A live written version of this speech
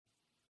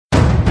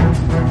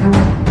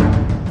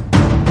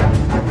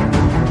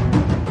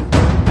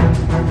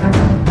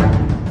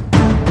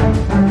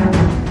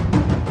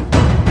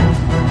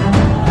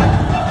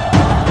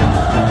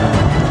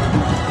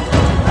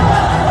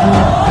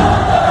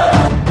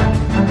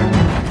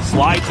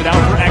Slides it out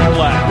for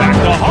Ekblad. Back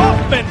to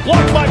Hoffman.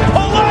 Blocked by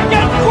Polak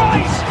and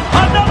Price.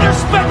 Another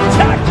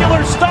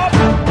spectacular stop.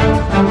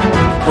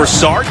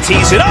 Broussard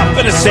tees it up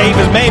and a save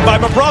is made by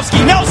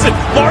Bobrovsky. Nelson.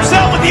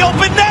 Barzal with the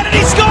open net and he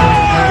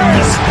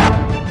scores!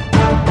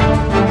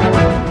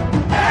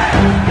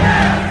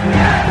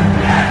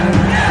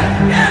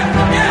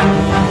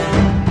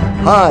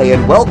 Hi,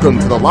 and welcome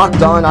to the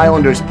Locked On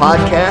Islanders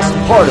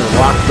podcast, part of the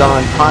Locked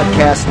On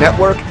Podcast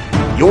Network,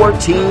 your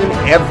team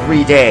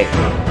every day.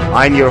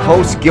 I'm your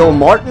host, Gil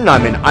Martin.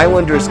 I'm an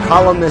Islanders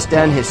columnist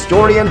and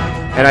historian,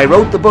 and I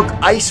wrote the book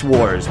Ice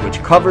Wars,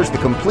 which covers the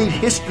complete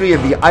history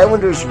of the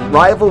Islanders'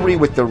 rivalry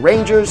with the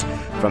Rangers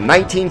from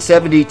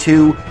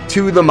 1972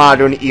 to the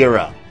modern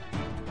era.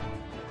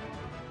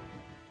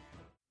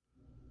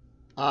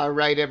 All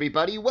right,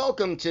 everybody,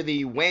 welcome to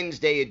the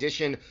Wednesday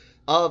edition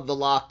of the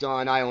Locked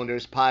On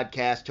Islanders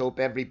podcast. Hope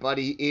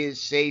everybody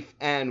is safe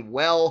and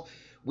well.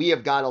 We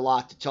have got a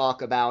lot to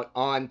talk about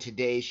on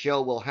today's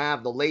show. We'll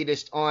have the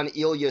latest on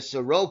Ilya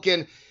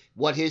Sorokin,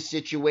 what his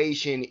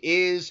situation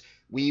is.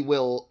 We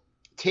will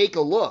take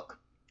a look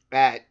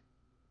at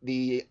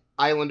the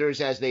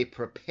Islanders as they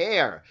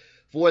prepare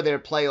for their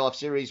playoff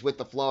series with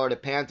the Florida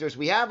Panthers.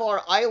 We have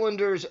our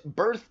Islanders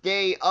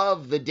birthday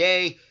of the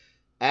day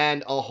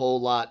and a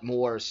whole lot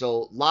more.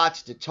 So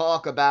lots to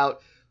talk about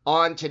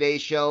on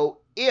today's show.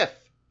 If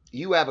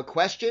you have a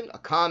question, a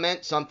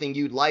comment, something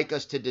you'd like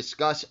us to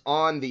discuss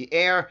on the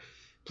air,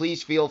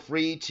 please feel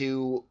free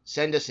to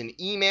send us an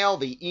email.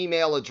 The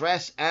email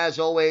address, as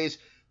always,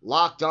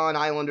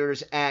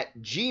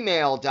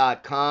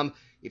 lockedonislanders@gmail.com.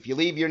 If you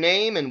leave your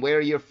name and where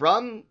you're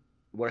from,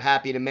 we're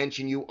happy to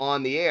mention you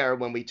on the air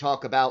when we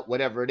talk about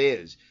whatever it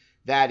is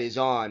that is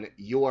on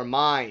your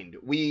mind.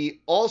 We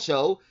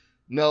also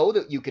know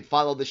that you could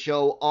follow the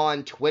show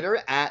on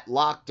Twitter at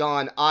Locked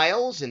On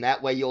Isles, and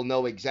that way you'll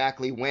know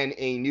exactly when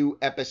a new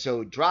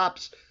episode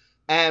drops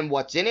and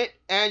what's in it.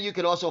 And you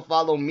could also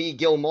follow me,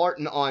 Gil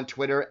Martin, on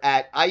Twitter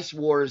at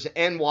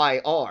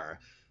IceWarsNYR.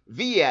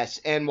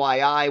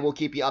 VSNYI will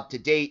keep you up to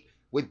date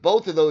with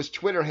both of those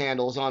Twitter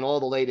handles on all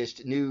the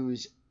latest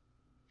news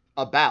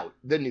about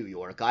the New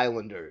York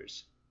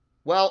Islanders.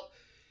 Well,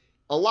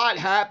 a lot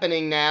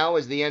happening now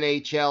as the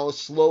NHL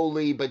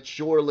slowly but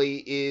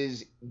surely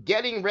is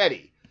getting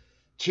ready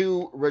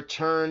to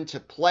return to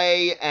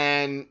play,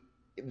 and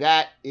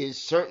that is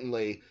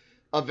certainly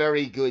a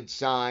very good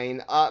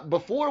sign.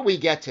 Before we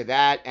get to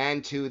that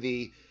and to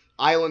the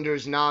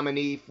Islanders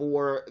nominee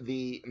for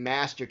the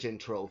Masterton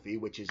Trophy,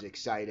 which is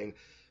exciting,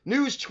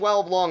 News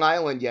 12 Long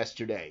Island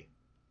yesterday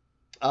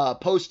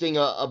posting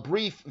a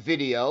brief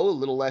video, a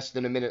little less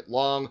than a minute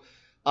long,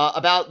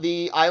 about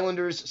the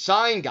Islanders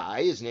sign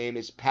guy. His name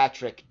is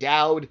Patrick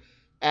Dowd,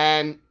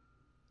 and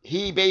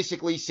he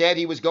basically said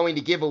he was going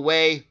to give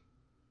away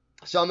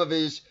some of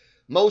his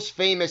most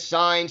famous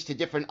signs to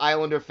different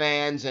Islander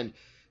fans, and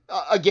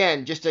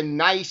again, just a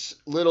nice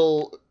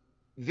little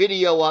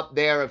video up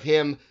there of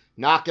him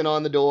knocking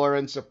on the door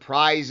and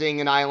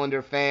surprising an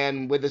Islander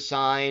fan with a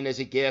sign as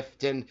a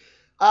gift. And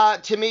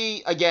to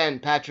me, again,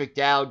 Patrick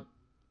Dowd,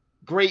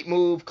 great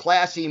move,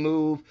 classy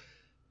move,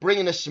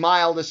 bringing a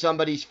smile to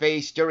somebody's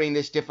face during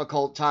this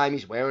difficult time.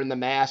 He's wearing the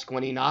mask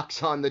when he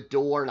knocks on the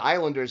door, an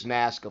Islanders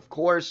mask, of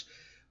course.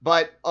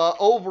 But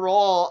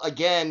overall,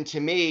 again, to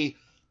me,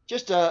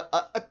 just a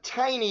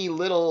tiny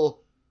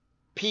little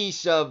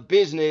piece of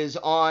business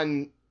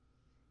on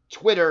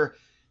Twitter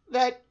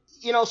that,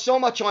 you know, so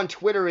much on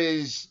Twitter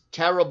is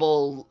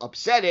terrible,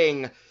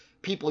 upsetting,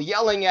 people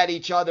yelling at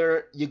each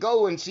other. You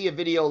go and see a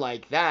video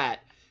like that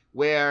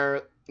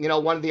where, you know,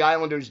 one of the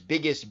Islanders'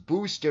 biggest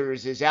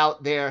boosters is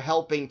out there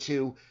helping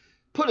to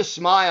put a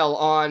smile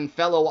on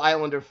fellow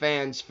Islander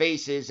fans'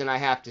 faces, and I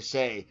have to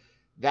say,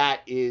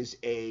 that is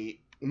a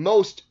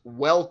most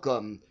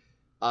welcome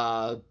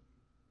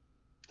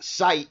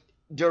sight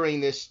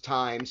during this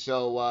time.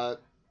 So,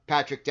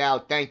 Patrick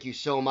Dowd, thank you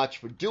so much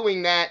for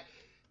doing that,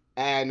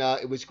 and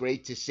it was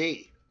great to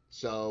see.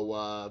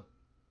 So,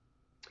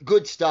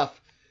 good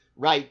stuff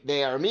right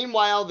there.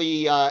 Meanwhile,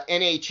 the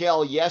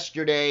NHL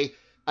yesterday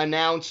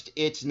announced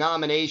its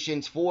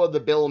nominations for the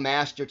Bill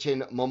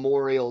Masterton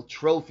Memorial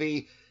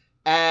Trophy,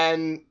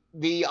 and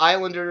the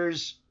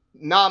Islanders'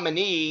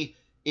 nominee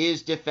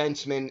is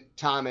defenseman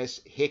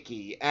Thomas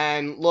Hickey.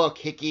 And look,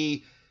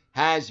 Hickey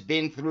has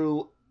been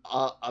through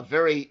a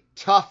very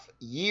tough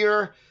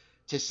year,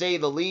 to say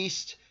the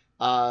least.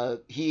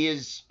 He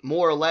is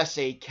more or less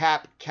a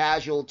cap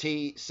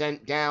casualty,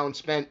 sent down,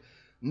 spent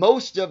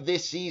most of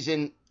this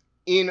season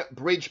in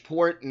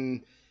Bridgeport,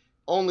 and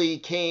only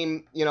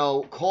came,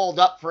 called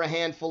up for a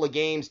handful of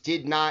games,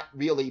 did not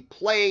really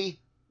play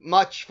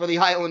much for the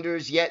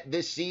Islanders yet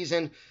this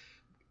season.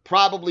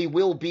 Probably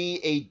will be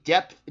a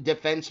depth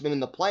defenseman in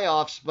the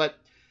playoffs, but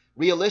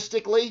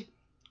realistically,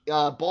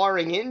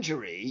 barring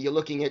injury, you're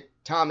looking at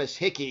Thomas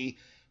Hickey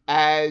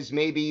as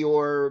maybe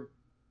your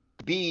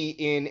B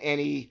in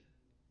any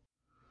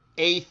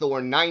 8th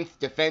or 9th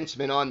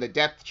defenseman on the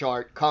depth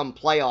chart come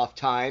playoff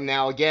time.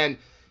 Now, again,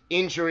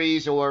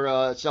 injuries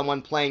or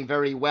someone playing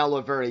very well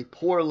or very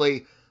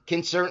poorly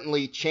can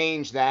certainly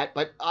change that.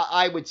 But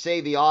I would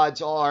say the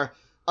odds are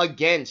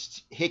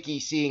against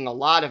Hickey seeing a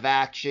lot of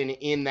action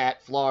in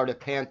that Florida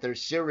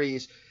Panthers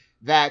series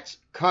that's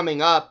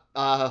coming up,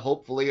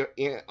 hopefully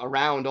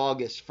around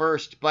August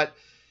 1st. But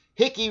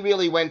Hickey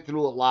really went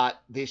through a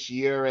lot this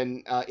year,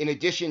 and in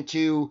addition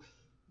to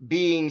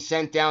being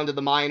sent down to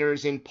the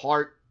minors in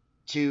part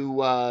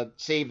to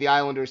save the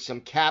Islanders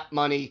some cap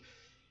money,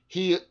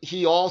 he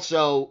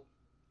also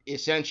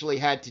essentially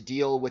had to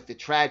deal with the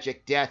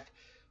tragic death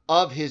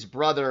of his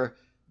brother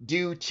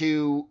due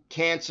to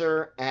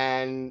cancer.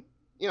 And,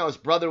 you know, his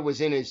brother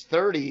was in his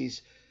 30s,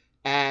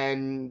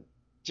 and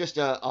just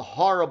a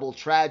horrible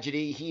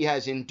tragedy. He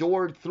has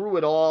endured through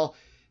it all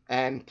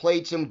and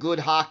played some good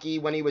hockey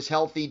when he was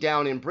healthy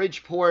down in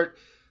Bridgeport.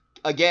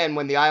 Again,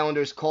 when the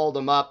Islanders called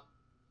him up,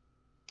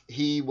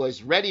 he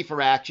was ready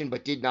for action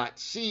but did not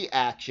see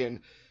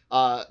action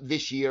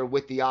this year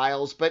with the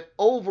Isles. But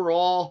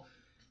overall,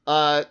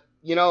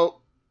 you know,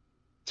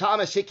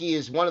 Thomas Hickey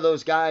is one of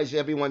those guys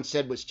everyone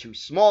said was too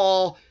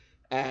small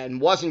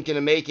and wasn't going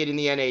to make it in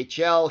the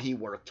NHL. He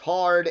worked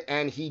hard,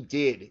 and he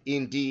did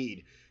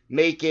indeed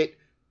make it.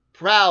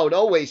 Proud,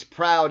 always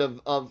proud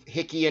of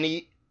Hickey, and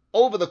he,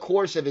 over the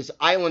course of his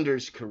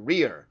Islanders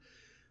career,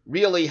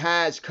 really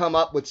has come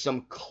up with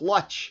some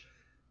clutch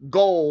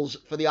goals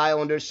for the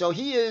Islanders. So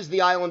he is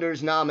the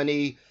Islanders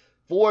nominee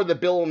for the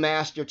Bill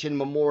Masterton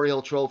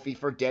Memorial Trophy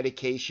for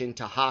dedication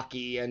to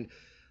hockey. And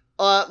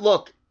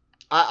look,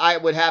 I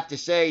would have to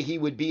say he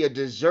would be a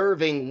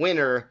deserving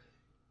winner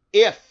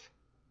if,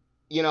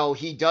 you know,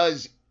 he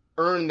does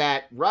earn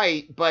that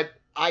right. But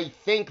I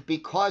think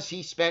because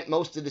he spent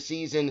most of the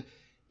season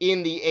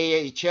in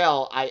the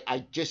AHL,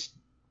 I just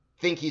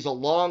think he's a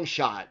long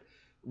shot,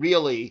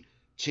 really,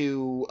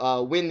 to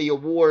win the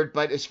award.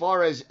 But as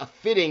far as a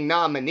fitting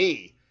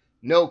nominee,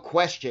 no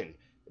question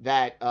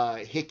that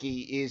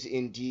Hickey is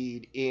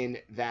indeed in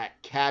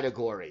that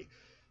category.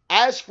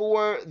 As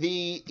for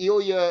the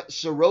Ilya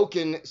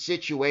Sorokin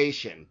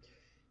situation,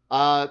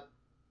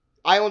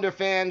 Islander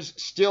fans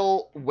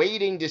still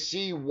waiting to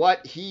see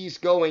what he's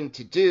going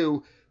to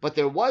do. But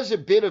there was a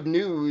bit of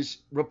news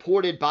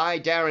reported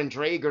by Darren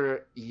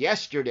Dreger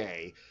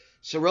yesterday.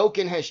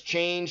 Sorokin has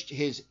changed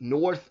his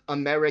North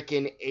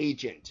American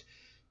agent,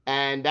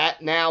 and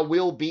that now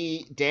will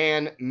be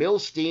Dan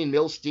Milstein.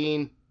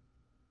 Milstein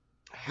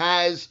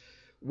has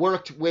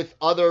worked with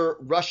other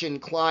Russian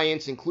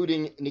clients,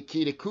 including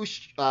Nikita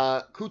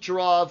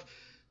Kucherov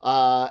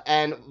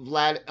and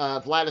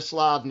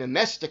Vladislav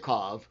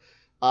Nemestikov,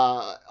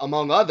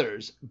 among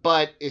others.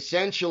 But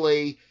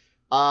essentially,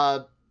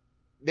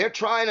 they're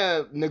trying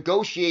to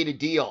negotiate a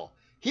deal.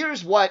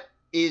 Here's what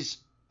is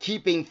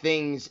keeping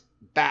things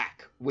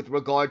back with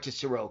regard to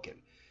Sorokin.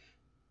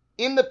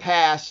 In the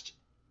past,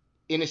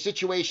 in a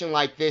situation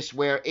like this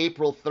where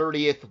April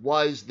 30th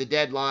was the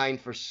deadline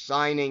for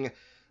signing,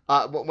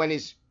 when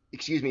his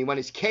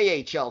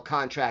KHL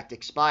contract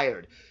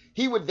expired,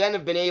 he would then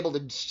have been able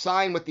to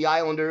sign with the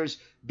Islanders,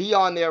 be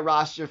on their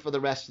roster for the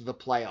rest of the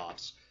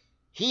playoffs.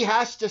 He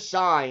has to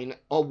sign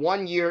a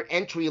one-year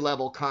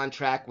entry-level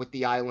contract with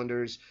the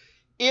Islanders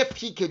if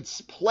he could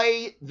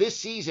play this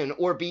season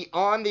or be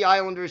on the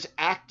Islanders'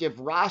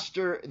 active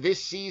roster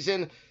this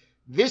season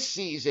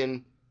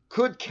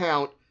could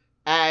count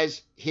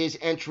as his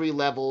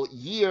entry-level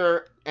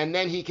year, and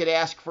then he could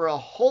ask for a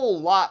whole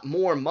lot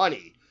more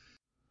money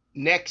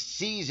next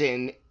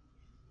season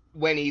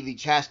when he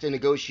has to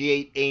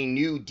negotiate a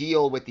new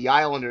deal with the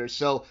Islanders.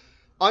 So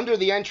under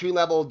the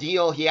entry-level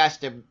deal, he has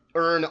to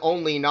earn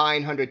only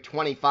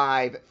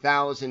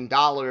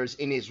 $925,000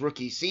 in his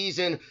rookie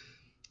season.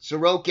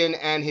 Sorokin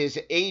and his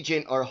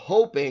agent are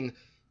hoping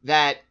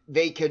that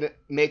they could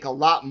make a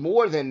lot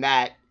more than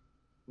that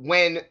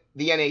when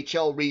the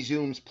NHL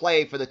resumes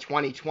play for the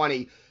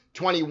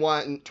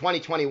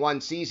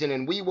 2020-2021 season.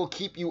 And we will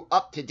keep you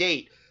up to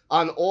date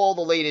on all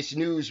the latest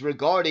news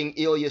regarding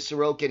Ilya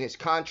Sorokin, his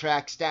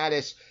contract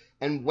status,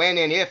 and when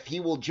and if he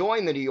will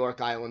join the New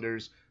York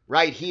Islanders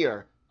right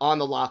here on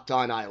the Locked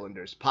On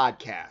Islanders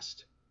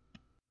podcast.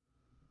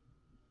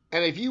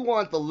 And if you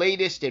want the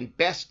latest and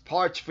best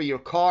parts for your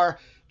car,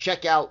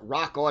 check out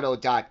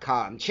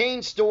rockauto.com.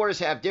 Chain stores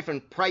have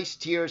different price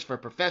tiers for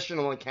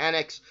professional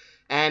mechanics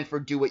and for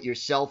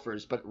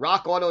do-it-yourselfers, but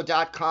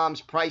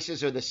rockauto.com's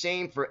prices are the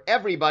same for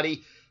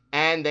everybody,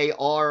 and they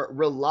are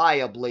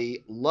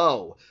reliably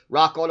low.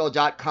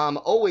 RockAuto.com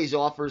always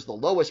offers the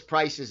lowest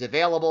prices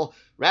available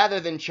rather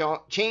than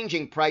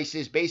changing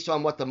prices based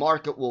on what the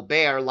market will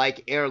bear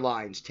like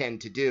airlines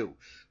tend to do.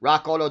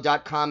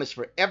 RockAuto.com is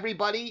for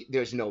everybody.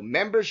 There's no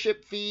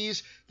membership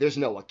fees. There's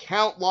no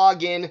account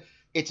login.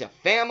 It's a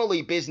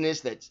family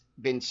business that's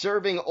been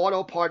serving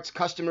auto parts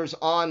customers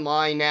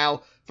online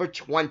now for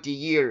 20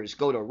 years.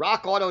 Go to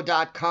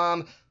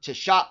rockauto.com to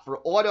shop for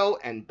auto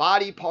and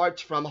body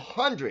parts from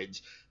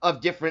hundreds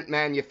of different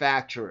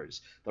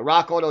manufacturers. The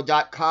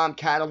rockauto.com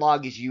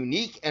catalog is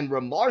unique and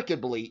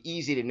remarkably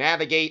easy to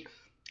navigate.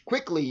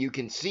 quickly you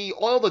can see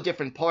all the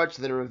different parts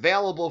that are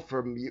available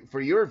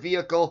for your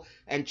vehicle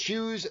and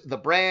choose the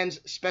brands,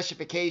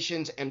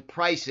 specifications, and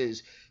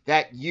prices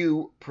that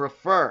you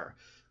prefer.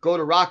 Go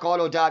to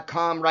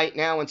rockauto.com right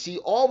now and see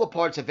all the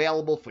parts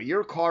available for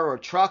your car or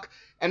truck,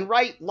 and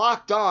write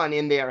Locked On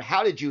in their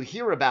How Did You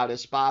Hear About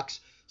Us box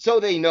so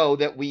they know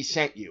that we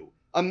sent you.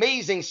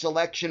 Amazing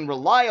selection,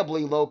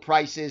 reliably low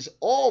prices,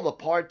 all the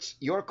parts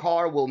your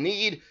car will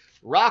need.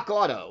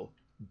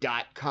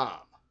 rockauto.com.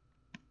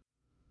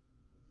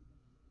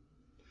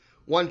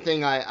 One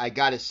thing I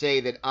got to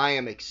say that I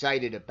am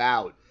excited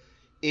about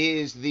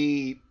is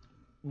the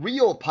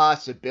real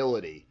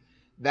possibility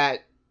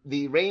that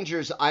the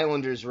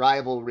Rangers-Islanders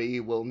rivalry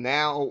will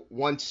now,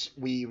 once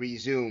we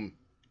resume,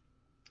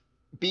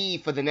 be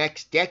for the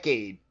next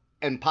decade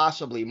and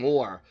possibly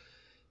more,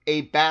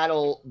 a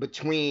battle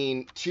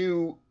between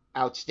two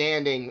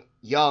outstanding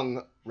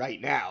young,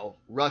 right now,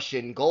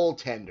 Russian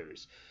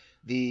goaltenders.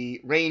 The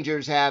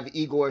Rangers have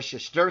Igor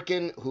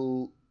Shesterkin,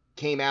 who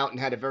came out and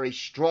had a very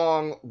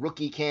strong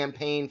rookie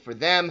campaign for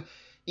them.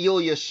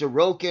 Ilya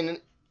Sorokin,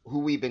 who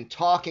we've been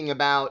talking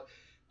about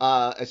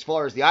as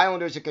far as the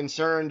Islanders are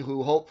concerned,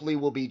 who hopefully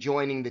will be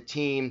joining the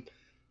team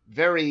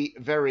very,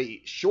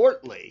 very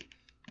shortly.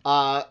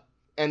 And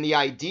the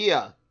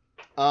idea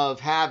of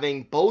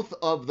having both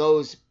of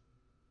those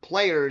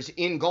players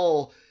in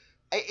goal,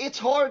 it's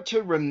hard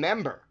to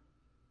remember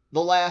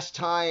the last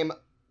time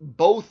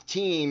both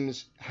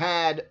teams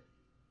had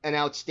an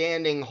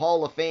outstanding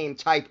Hall of Fame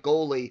type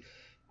goalie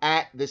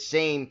at the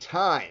same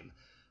time.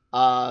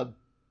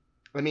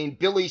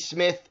 Billy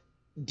Smith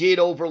did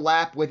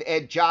overlap with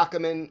Ed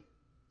Giacomin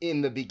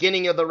in the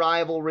beginning of the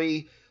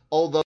rivalry,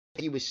 although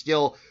he was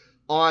still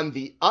on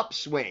the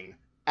upswing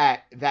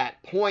at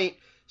that point,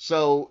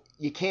 so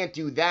you can't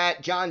do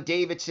that. John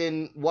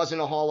Davidson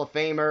wasn't a Hall of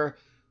Famer,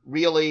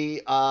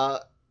 really,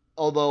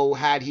 although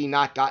had he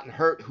not gotten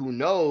hurt, who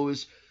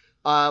knows.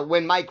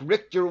 When Mike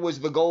Richter was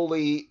the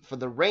goalie for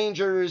the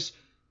Rangers,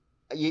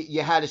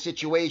 you had a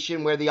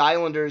situation where the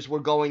Islanders were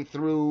going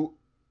through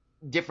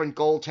different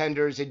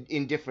goaltenders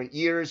in different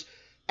years.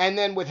 And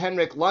then with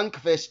Henrik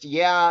Lundqvist,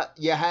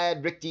 you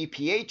had Rick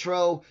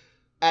DiPietro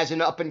as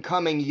an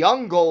up-and-coming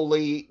young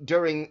goalie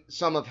during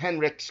some of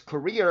Henrik's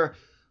career,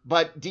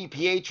 but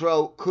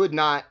DiPietro could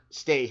not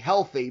stay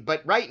healthy.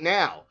 But right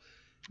now,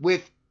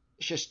 with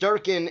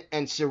Shesterkin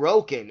and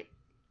Sorokin,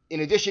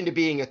 in addition to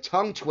being a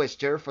tongue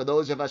twister for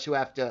those of us who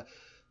have to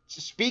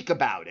speak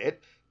about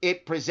it,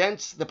 it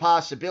presents the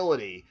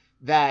possibility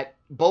that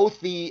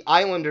both the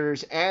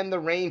Islanders and the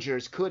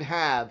Rangers could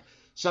have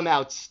some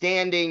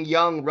outstanding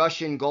young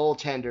Russian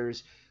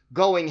goaltenders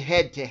going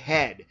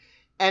head-to-head.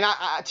 And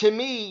to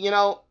me,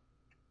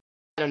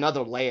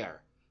 another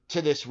layer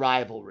to this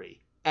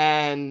rivalry.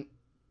 And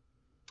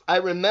I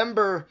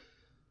remember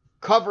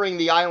covering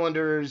the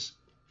Islanders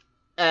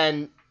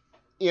and,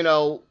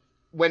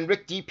 when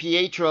Rick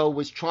DiPietro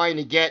was trying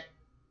to get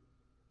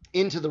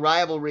into the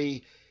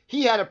rivalry,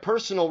 he had a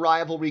personal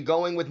rivalry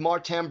going with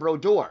Martin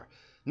Brodeur.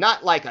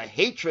 Not like a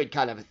hatred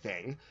kind of a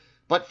thing,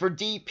 but for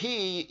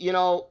DP,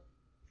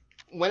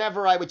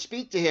 whenever I would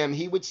speak to him,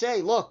 he would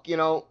say, look,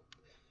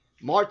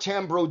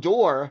 Martin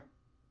Brodeur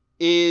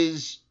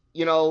is,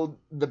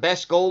 the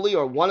best goalie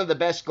or one of the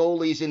best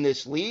goalies in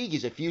this league.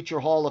 He's a future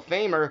Hall of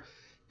Famer.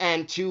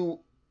 And to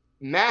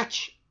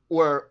match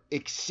or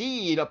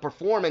exceed a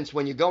performance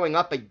when you're going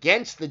up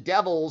against the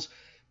Devils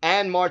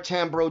and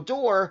Martin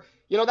Brodeur,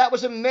 that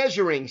was a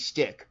measuring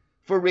stick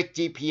for Rick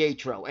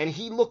DiPietro. And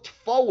he looked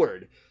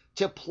forward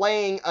to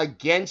playing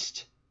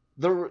against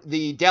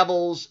the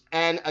Devils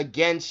and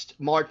against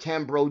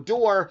Martin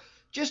Brodeur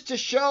just to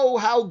show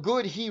how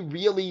good he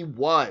really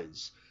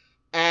was.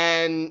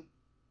 And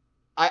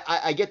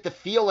I get the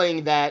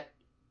feeling that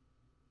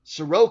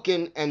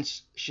Sorokin and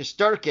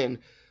Shesterkin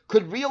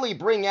could really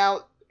bring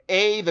out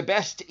A, the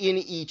best in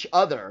each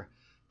other,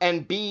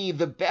 and B,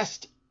 the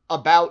best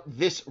about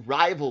this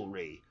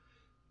rivalry.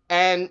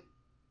 And,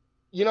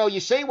 you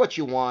say what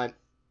you want,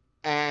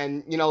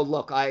 and,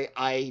 look,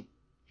 I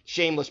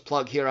shameless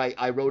plug here,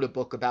 I wrote a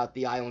book about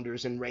the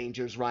Islanders and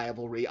Rangers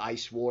rivalry,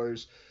 Ice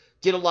Wars,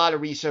 did a lot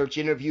of research,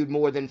 interviewed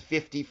more than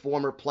 50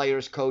 former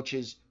players,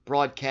 coaches,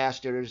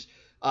 broadcasters,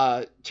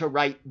 to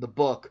write the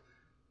book.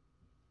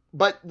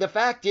 But the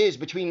fact is,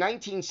 between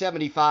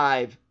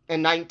 1975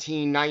 and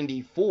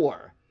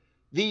 1994,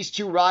 these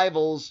two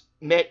rivals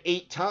met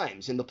 8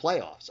 times in the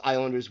playoffs.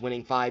 Islanders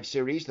winning 5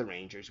 series, the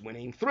Rangers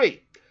winning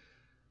 3.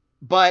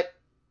 But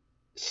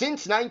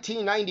since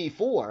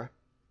 1994,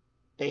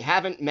 they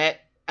haven't met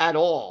at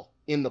all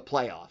in the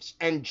playoffs.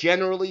 And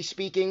generally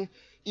speaking,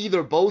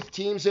 either both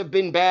teams have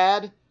been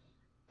bad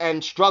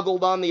and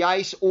struggled on the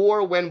ice,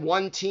 or when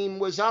one team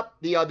was up,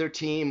 the other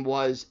team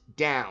was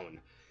down.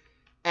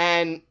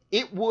 And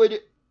it would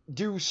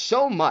do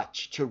so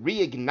much to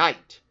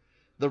reignite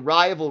the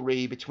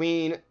rivalry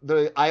between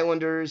the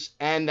Islanders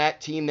and that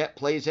team that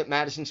plays at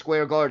Madison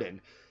Square Garden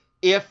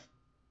if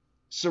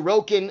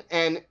Sorokin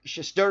and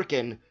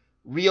Shesterkin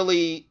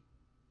really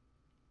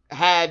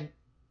had,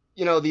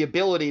 the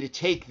ability to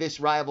take this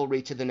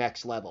rivalry to the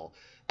next level.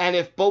 And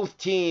if both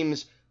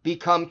teams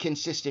become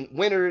consistent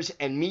winners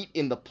and meet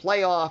in the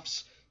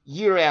playoffs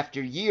year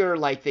after year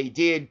like they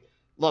did,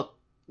 look,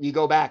 you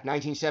go back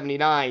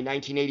 1979,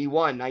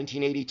 1981,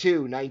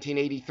 1982,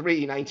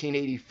 1983,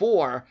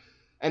 1984,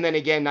 and then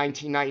again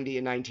 1990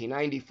 and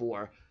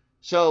 1994.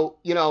 So,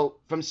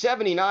 from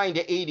 79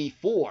 to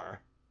 84,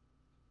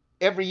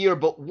 every year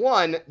but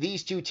one,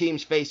 these two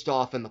teams faced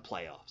off in the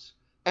playoffs.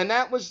 And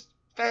that was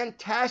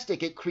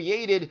fantastic. It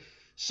created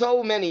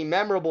so many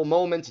memorable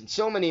moments and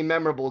so many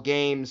memorable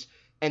games.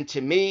 And to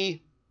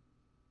me,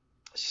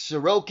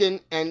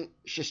 Sorokin and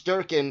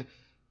Shesterkin,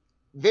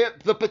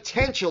 the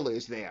potential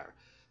is there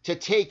to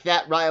take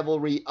that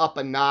rivalry up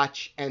a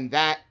notch. And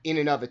that in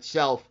and of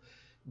itself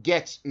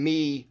gets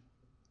me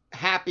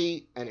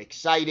happy and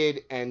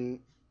excited and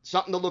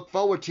something to look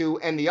forward to.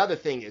 And the other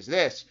thing is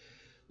this.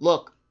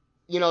 Look,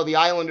 the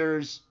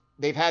Islanders,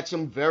 they've had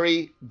some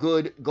very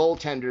good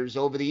goaltenders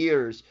over the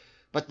years,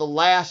 but the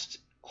last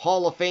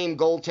Hall of Fame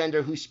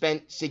goaltender who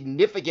spent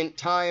significant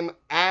time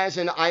as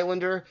an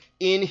Islander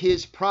in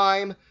his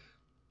prime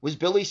was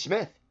Billy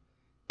Smith.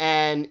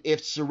 And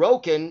if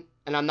Sorokin,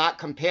 and I'm not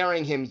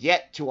comparing him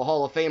yet to a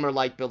Hall of Famer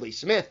like Billy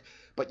Smith,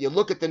 but you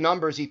look at the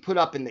numbers he put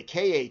up in the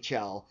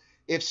KHL,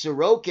 if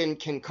Sorokin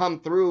can come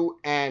through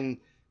and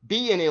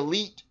be an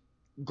elite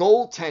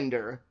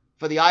goaltender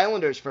for the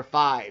Islanders for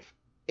 5,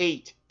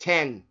 8,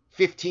 10,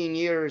 15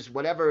 years,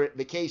 whatever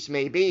the case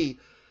may be,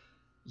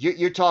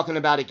 you're talking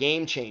about a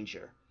game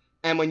changer.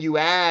 And when you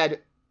add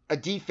a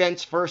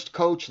defense-first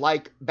coach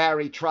like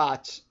Barry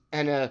Trotz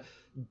and a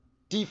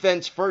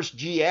defense-first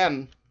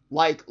GM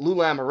like Lou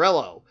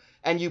Lamoriello,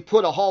 and you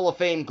put a Hall of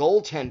Fame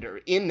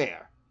goaltender in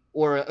there,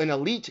 or an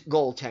elite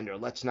goaltender,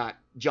 let's not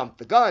jump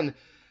the gun,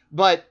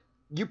 but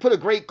you put a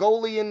great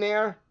goalie in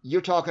there,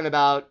 you're talking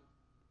about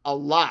a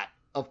lot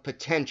of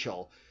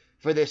potential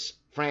for this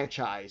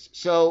franchise.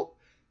 So,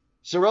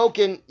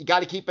 Sorokin, you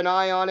got to keep an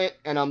eye on it,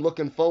 and I'm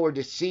looking forward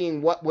to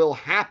seeing what will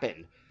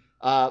happen,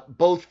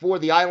 both for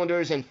the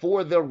Islanders and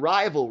for the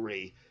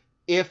rivalry,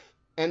 if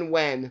and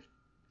when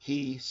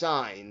he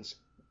signs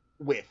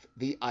with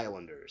the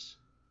Islanders.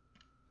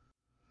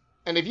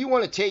 And if you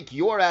want to take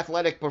your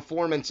athletic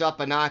performance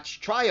up a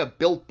notch, try a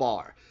Built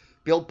Bar.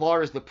 Built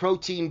Bar is the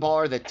protein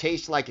bar that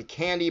tastes like a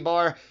candy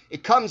bar.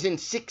 It comes in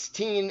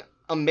 16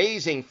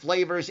 amazing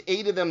flavors,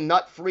 8 of them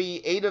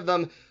nut-free, 8 of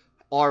them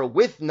are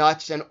with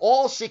nuts, and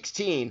all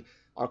 16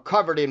 are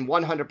covered in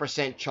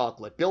 100%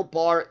 chocolate. Built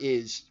Bar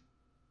is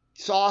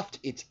soft,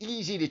 it's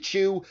easy to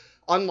chew,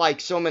 unlike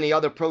so many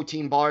other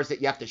protein bars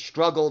that you have to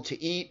struggle to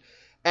eat,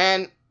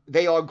 and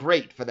they are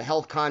great for the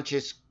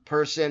health-conscious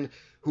person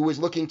who is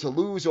looking to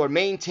lose or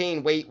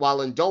maintain weight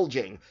while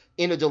indulging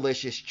in a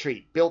delicious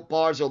treat. Built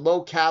Bars are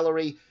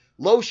low-calorie,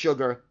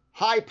 low-sugar,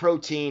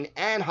 high-protein,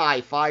 and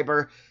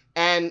high-fiber,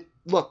 and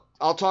look,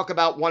 I'll talk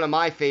about one of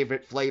my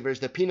favorite flavors,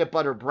 the peanut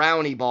butter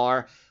brownie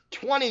bar.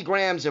 20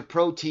 grams of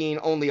protein,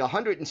 only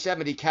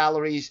 170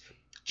 calories,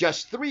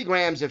 just 3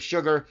 grams of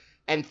sugar,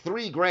 and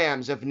 3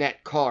 grams of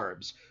net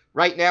carbs.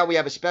 Right now, we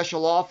have a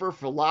special offer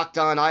for Locked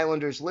On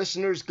Islanders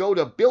listeners. Go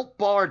to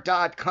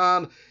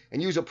BuiltBar.com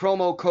and use a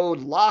promo code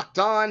Locked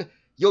On.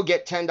 You'll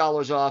get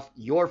 $10 off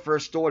your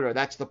first order.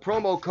 That's the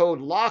promo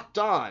code Locked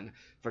On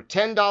for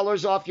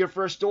 $10 off your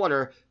first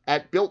order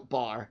at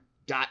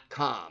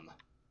BuiltBar.com.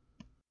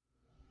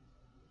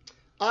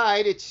 All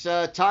right, it's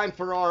time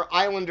for our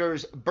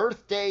Islanders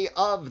birthday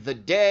of the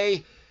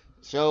day.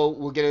 So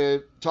we're going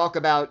to talk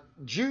about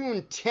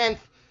June 10th.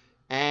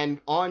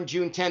 And on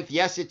June 10th,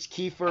 yes, it's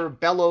Kiefer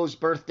Bellows'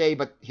 birthday,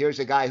 but here's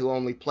a guy who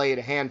only played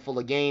a handful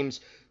of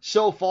games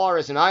so far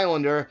as an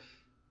Islander.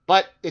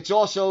 But it's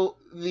also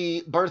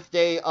the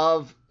birthday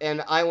of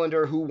an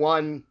Islander who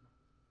won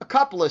a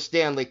couple of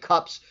Stanley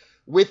Cups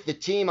with the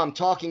team. I'm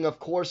talking, of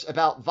course,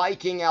 about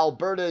Viking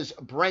Alberta's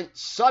Brent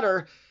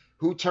Sutter,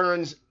 who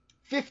turns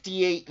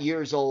 58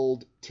 years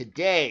old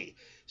today.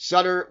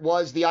 Sutter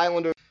was the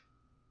Islander,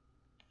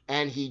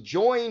 and he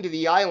joined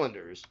the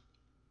Islanders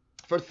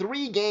for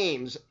 3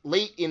 games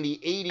late in the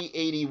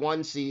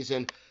 80-81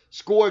 season,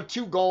 scored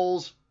 2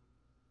 goals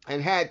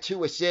and had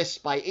 2 assists.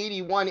 By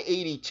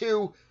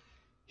 81-82,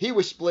 he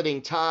was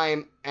splitting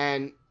time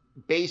and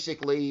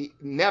basically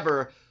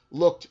never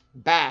looked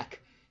back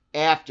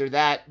after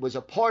that. Was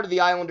a part of the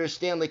Islanders'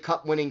 Stanley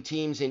Cup winning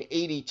teams in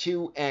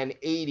 82 and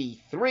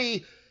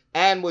 83,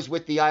 and was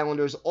with the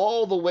Islanders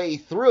all the way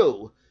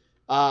through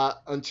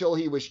until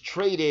he was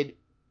traded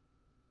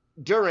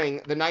during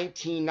the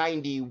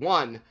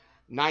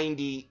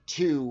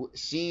 1991-92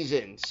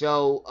 season.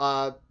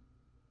 So,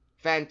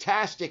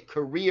 fantastic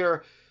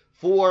career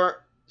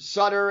for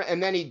Sutter,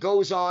 and then he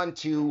goes on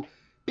to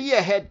be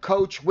a head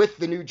coach with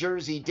the New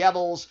Jersey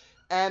Devils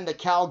and the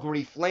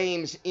Calgary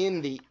Flames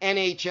in the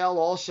NHL.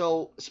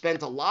 Also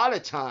spent a lot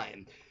of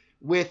time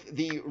with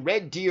the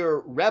Red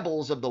Deer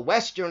Rebels of the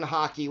Western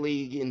Hockey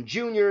League in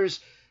juniors,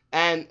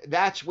 and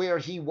that's where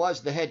he was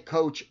the head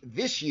coach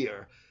this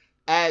year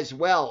as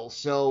well.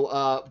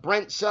 So,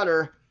 Brent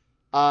Sutter,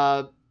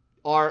 our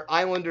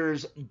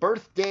Islanders'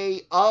 birthday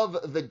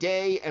of the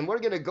day, and we're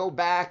going to go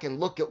back and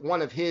look at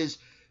one of his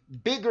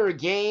bigger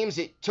games.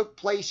 It took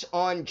place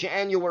on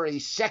January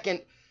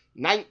 2nd,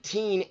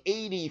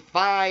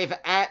 1985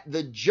 at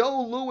the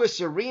Joe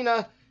Louis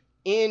Arena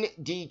in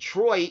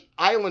Detroit.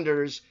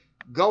 Islanders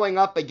going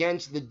up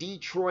against the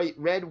Detroit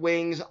Red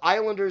Wings.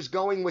 Islanders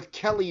going with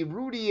Kelly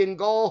Hrudey in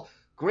goal.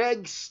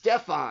 Greg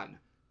Stefan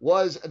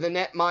was the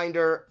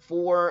netminder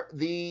for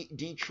the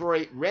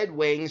Detroit Red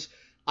Wings.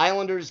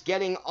 Islanders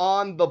getting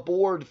on the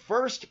board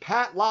first.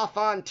 Pat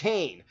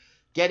LaFontaine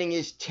getting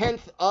his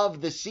 10th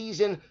of the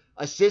season.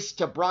 Assist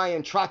to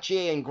Bryan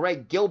Trottier and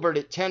Greg Gilbert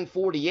at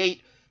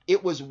 10:48.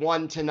 It was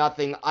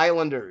 1-0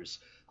 Islanders.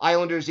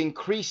 Islanders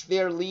increased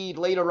their lead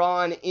later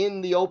on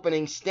in the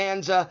opening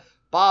stanza.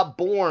 Bob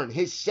Bourne,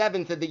 his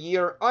 7th of the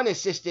year,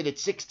 unassisted at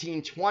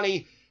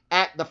 16:20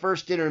 at the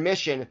first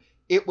intermission.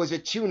 It was a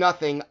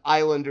 2-0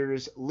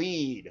 Islanders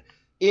lead.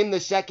 In the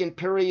second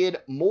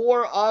period,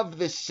 more of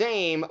the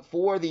same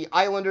for the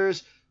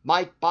Islanders.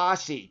 Mike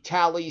Bossy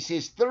tallies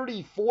his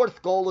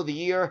 34th goal of the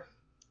year.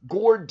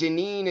 Gord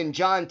Dineen and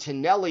John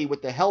Tonelli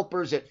with the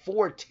helpers at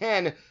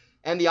 4:10,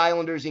 and the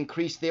Islanders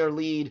increased their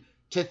lead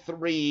to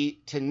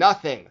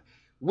 3-0.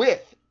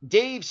 With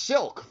Dave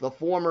Silk, the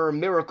former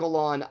Miracle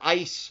on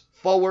Ice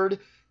forward,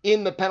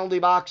 in the penalty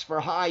box for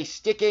high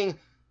sticking.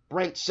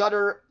 Brent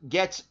Sutter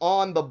gets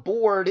on the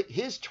board,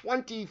 his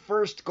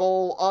 21st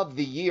goal of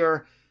the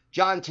year.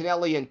 John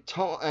Tonelli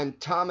and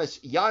Thomas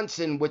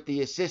Janssen with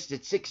the assist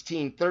at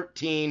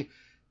 16:13.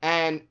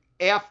 And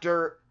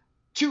after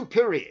 2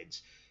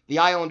 periods, the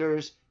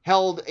Islanders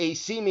held a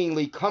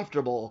seemingly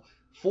comfortable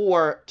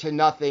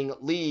 4-0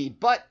 lead.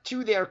 But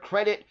to their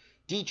credit,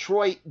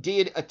 Detroit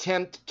did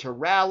attempt to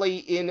rally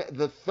in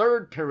the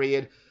third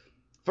period.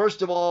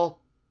 First of all,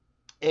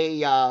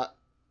 a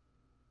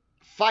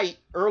fight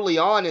early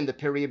on in the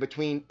period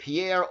between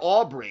Pierre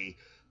Aubry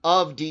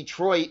of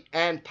Detroit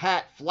and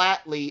Pat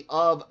Flatley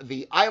of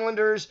the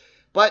Islanders.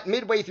 But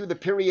midway through the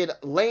period,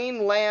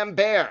 Lane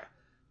Lambert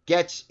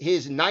gets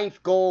his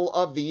 9th goal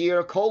of the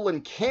year.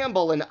 Colin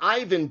Campbell and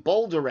Ivan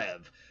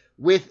Boldarev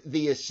with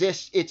the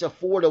assist. It's a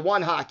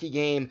 4-1 hockey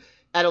game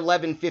at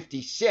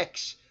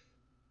 11:56.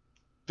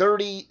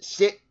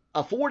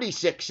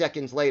 46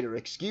 seconds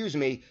later,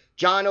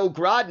 John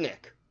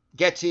Ogrodnik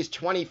gets his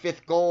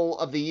 25th goal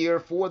of the year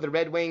for the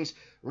Red Wings.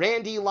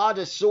 Randy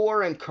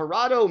Ladouceur and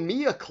Corrado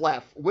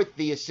Miaclef with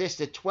the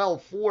assist at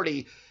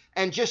 12:40.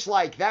 And just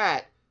like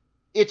that,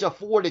 it's a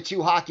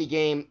 4-2 hockey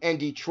game, and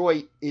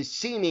Detroit is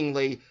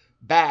seemingly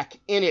back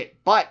in it.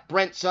 But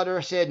Brent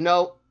Sutter said,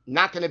 no,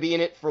 not going to be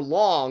in it for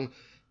long.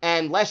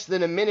 And less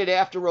than a minute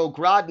after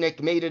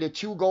Ogrodnik made it a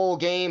 2-goal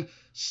game,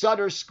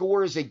 Sutter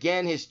scores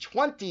again, his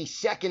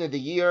 22nd of the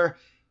year.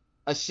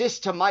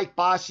 Assist to Mike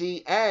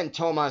Bossy and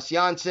Thomas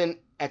Janssen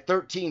at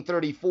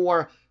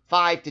 13:34,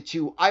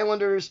 5-2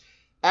 Islanders.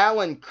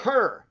 Alan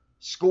Kerr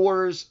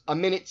scores a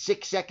minute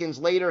 6 seconds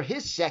later,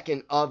 his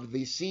 2nd of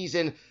the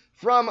season,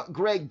 from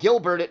Greg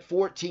Gilbert at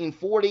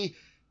 14:40.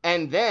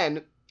 And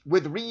then,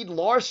 with Reed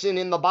Larson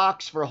in the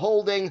box for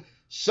holding,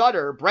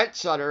 Brent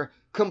Sutter,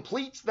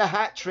 completes the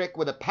hat trick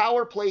with a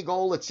power play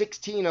goal at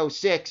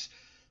 16:06.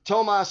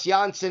 Thomas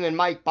Janssen and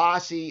Mike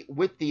Bossy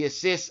with the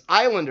assists.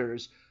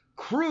 Islanders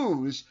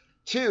cruise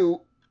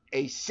to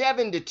a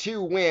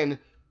 7-2 win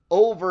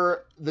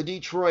over the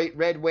Detroit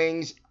Red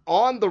Wings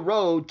on the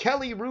road.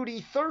 Kelly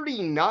Hrudey,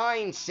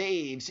 39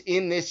 saves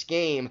in this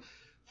game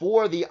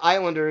for the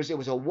Islanders. It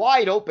was a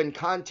wide open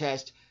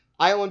contest.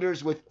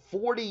 Islanders with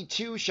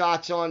 42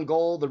 shots on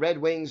goal, the Red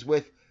Wings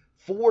with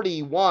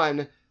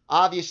 41.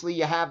 Obviously,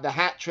 you have the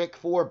hat trick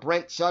for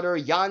Brent Sutter.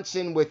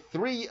 Janssen with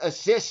 3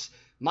 assists.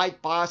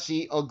 Mike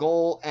Bossy a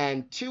goal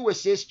and 2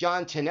 assists.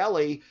 John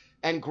Tonelli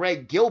and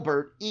Greg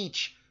Gilbert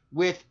each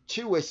with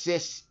 2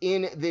 assists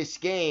in this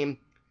game.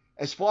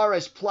 As far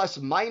as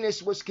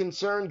plus-minus was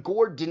concerned,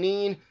 Gord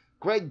Dineen,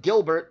 Greg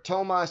Gilbert,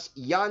 Thomas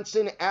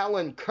Janssen,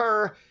 Alan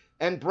Kerr,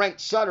 and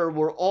Brent Sutter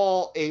were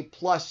all a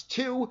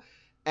 +2.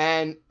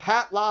 And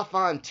Pat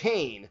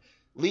LaFontaine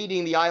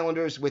leading the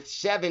Islanders with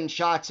 7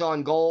 shots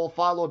on goal,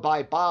 followed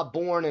by Bob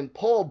Bourne and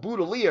Paul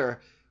Boudelier,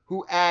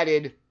 who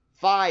added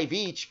 5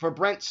 each. For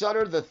Brent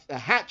Sutter, the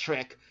hat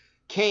trick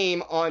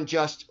came on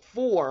just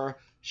 4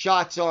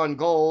 shots on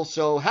goal.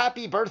 So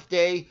happy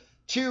birthday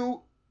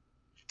to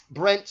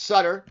Brent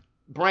Sutter.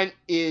 Brent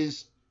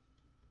is,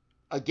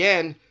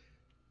 again,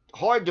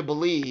 hard to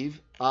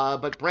believe,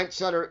 but Brent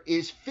Sutter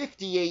is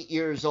 58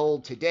 years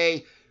old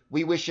today.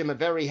 We wish him a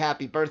very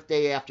happy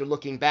birthday after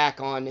looking back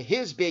on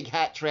his big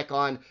hat trick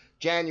on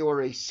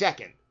January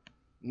 2nd,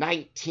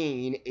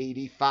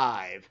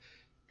 1985.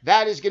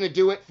 That is going to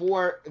do it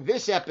for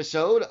this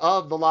episode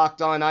of the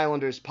Locked On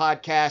Islanders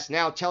podcast.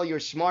 Now tell your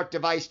smart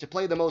device to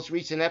play the most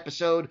recent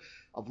episode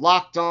of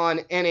Locked On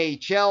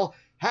NHL.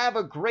 Have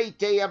a great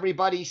day,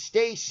 everybody.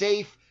 Stay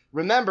safe.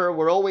 Remember,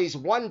 we're always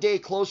one day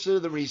closer to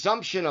the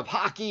resumption of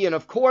hockey. And,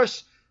 of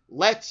course,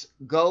 let's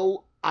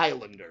go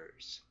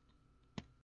Islanders.